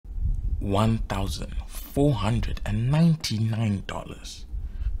$1,499.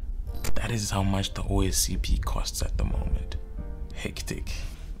 That is how much the OSCP costs at the moment. Hectic.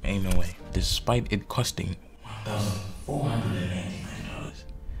 Ain't no way. Despite it costing $1,499,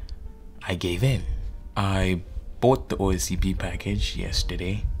 I gave in. I bought the OSCP package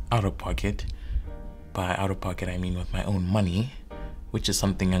yesterday, out of pocket. By out of pocket, I mean with my own money, which is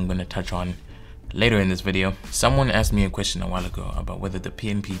something I'm going to touch on later in this video. Someone asked me a question a while ago about whether the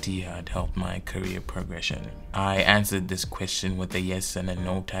PNPT had helped my career progression. I answered this question with a yes and a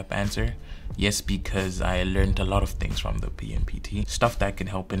no type answer. Yes, because I learned a lot of things from the PNPT, stuff that could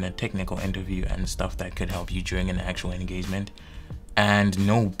help in a technical interview and stuff that could help you during an actual engagement. And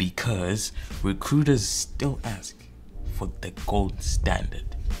no, because recruiters still ask for the gold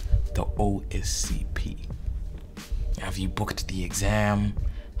standard, the OSCP. Have you booked the exam?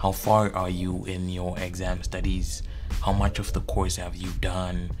 How far are you in your exam studies? How much of the course have you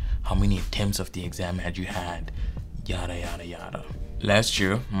done? How many attempts of the exam had you had? Yada yada yada. Last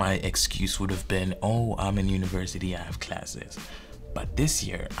year, my excuse would have been, oh, I'm in university, I have classes. But this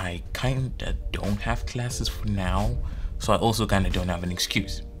year, I kinda don't have classes for now, so I also kinda don't have an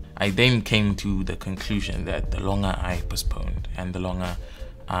excuse. I then came to the conclusion that the longer I postponed and the longer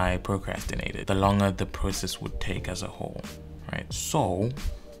I procrastinated, the longer the process would take as a whole, right? So,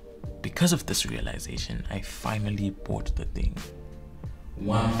 because of this realization, I finally bought the thing.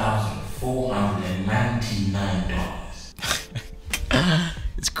 $1,499.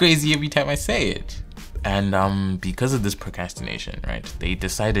 It's crazy every time I say it. And because of this procrastination, right, they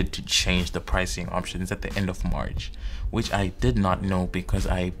decided to change the pricing options at the end of March, which I did not know because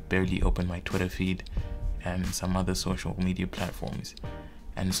I barely opened my Twitter feed and some other social media platforms.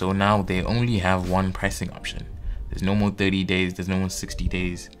 And so now they only have one pricing option. There's no more 30 days, there's no more 60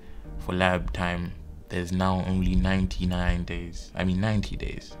 days for lab time. There's now only 99 days. I mean 90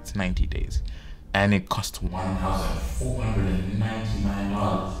 days. It's 90 days. And it costs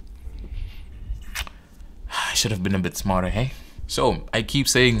 $1,499. I should have been a bit smarter, hey? So I keep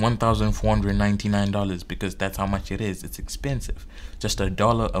saying $1,499 because that's how much it is. It's expensive. Just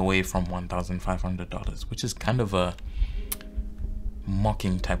 $1 away from $1,500, which is kind of a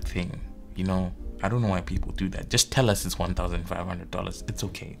mocking type thing, you know. I don't know why people do that. Just tell us it's $1,500. It's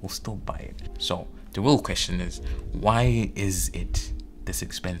okay, we'll still buy it. So the real question is, why is it this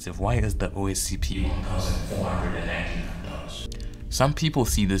expensive? Why is the OSCP $1,499? Some people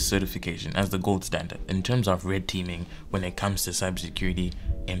see this certification as the gold standard in terms of red teaming when it comes to cybersecurity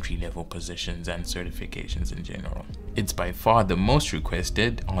entry-level positions and certifications in general. It's by far the most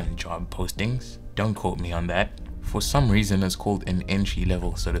requested on job postings. Don't quote me on that. For some reason, it's called an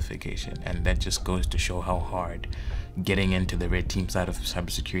entry-level certification, and that just goes to show how hard getting into the red team side of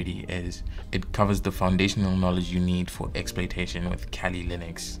cybersecurity is. It covers the foundational knowledge you need for exploitation with Kali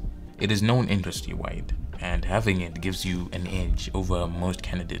Linux. It is known industry-wide, and having it gives you an edge over most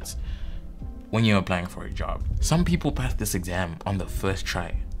candidates when you're applying for a job. Some people pass this exam on the first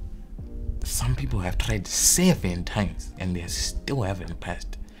try. Some people have tried 7 times and they still haven't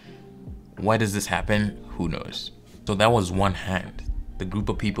passed. Why does this happen? Who knows? So that was one hand. The group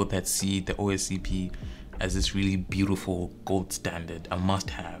of people that see the OSCP as this really beautiful gold standard, a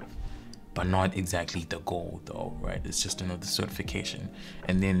must-have, but not exactly the goal though, right? It's just another certification.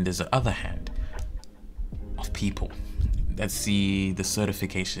 And then there's the other hand of people that see the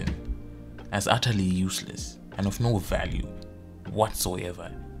certification as utterly useless and of no value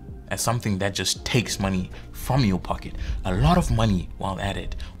whatsoever, as something that just takes money from your pocket, a lot of money while at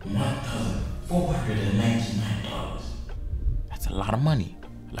it. $1,499. That's a lot of money.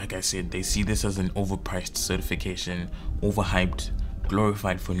 Like I said, they see this as an overpriced certification, overhyped,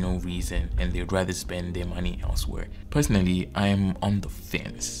 glorified for no reason, and they'd rather spend their money elsewhere. Personally, I am on the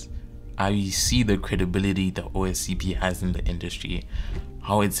fence. I see the credibility the OSCP has in the industry,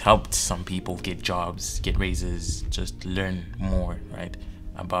 how it's helped some people get jobs, get raises, just learn more, right,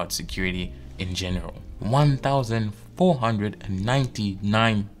 about security in general.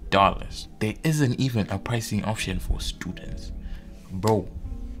 $1,499. There isn't even a pricing option for students. Bro,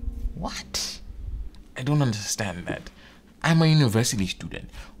 what? I don't understand that. I'm a university student.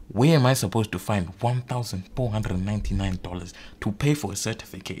 Where am I supposed to find $1,499 to pay for a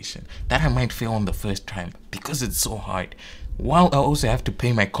certification that I might fail on the first time because it's so hard, while I also have to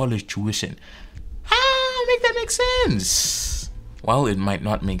pay my college tuition? Make that make sense? While it might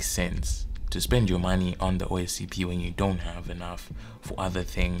not make sense to spend your money on the OSCP when you don't have enough for other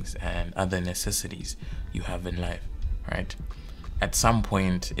things and other necessities you have in life, right? At some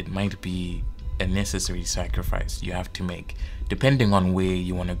point, it might be a necessary sacrifice you have to make, depending on where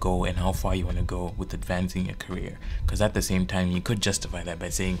you want to go and how far you want to go with advancing your career. Because at the same time, you could justify that by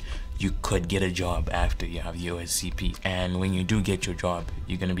saying you could get a job after you have the OSCP, and when you do get your job,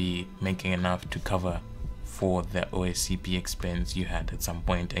 you're going to be making enough to cover for the OSCP expense you had at some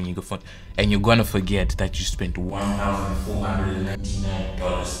point, and you're gonna forget that you spent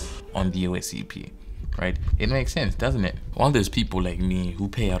 $1,499 on the OSCP, right? It makes sense, doesn't it? While there's people like me who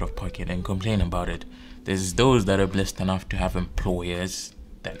pay out of pocket and complain about it, there's those that are blessed enough to have employers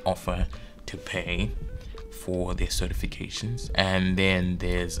that offer to pay for their certifications, and then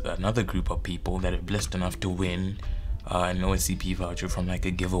there's another group of people that are blessed enough to win an OSCP voucher from like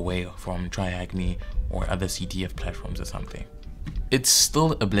a giveaway from TryHackMe or other CTF platforms or something. It's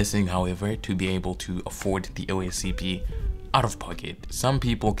still a blessing, however, to be able to afford the OSCP out of pocket. Some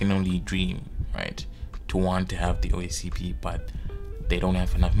people can only dream, right, to want to have the OSCP, but they don't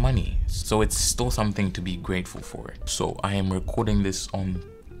have enough money. So it's still something to be grateful for. So I am recording this on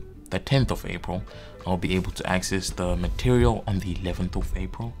the 10th of April. I'll be able to access the material on the 11th of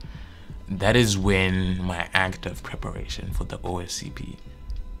April. That is when my active preparation for the OSCP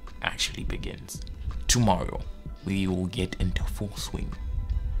actually begins. Tomorrow, we will get into full swing.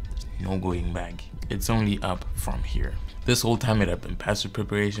 There's no going back. It's only up from here. This whole time it had been passive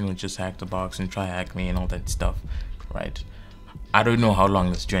preparation with just Hack the Box and TryHackMe and all that stuff, right? I don't know how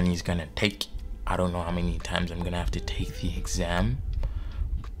long this journey is gonna take. I don't know how many times I'm gonna have to take the exam,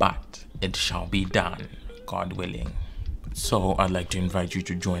 but it shall be done, God willing. So I'd like to invite you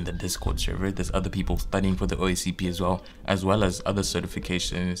to join the Discord server. There's other people studying for the OSCP as well as other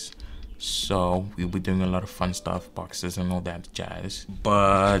certifications. So we'll be doing a lot of fun stuff, boxes and all that jazz.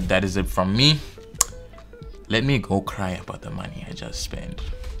 But that is it from me. Let me go cry about the money I just spent.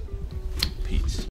 Peace.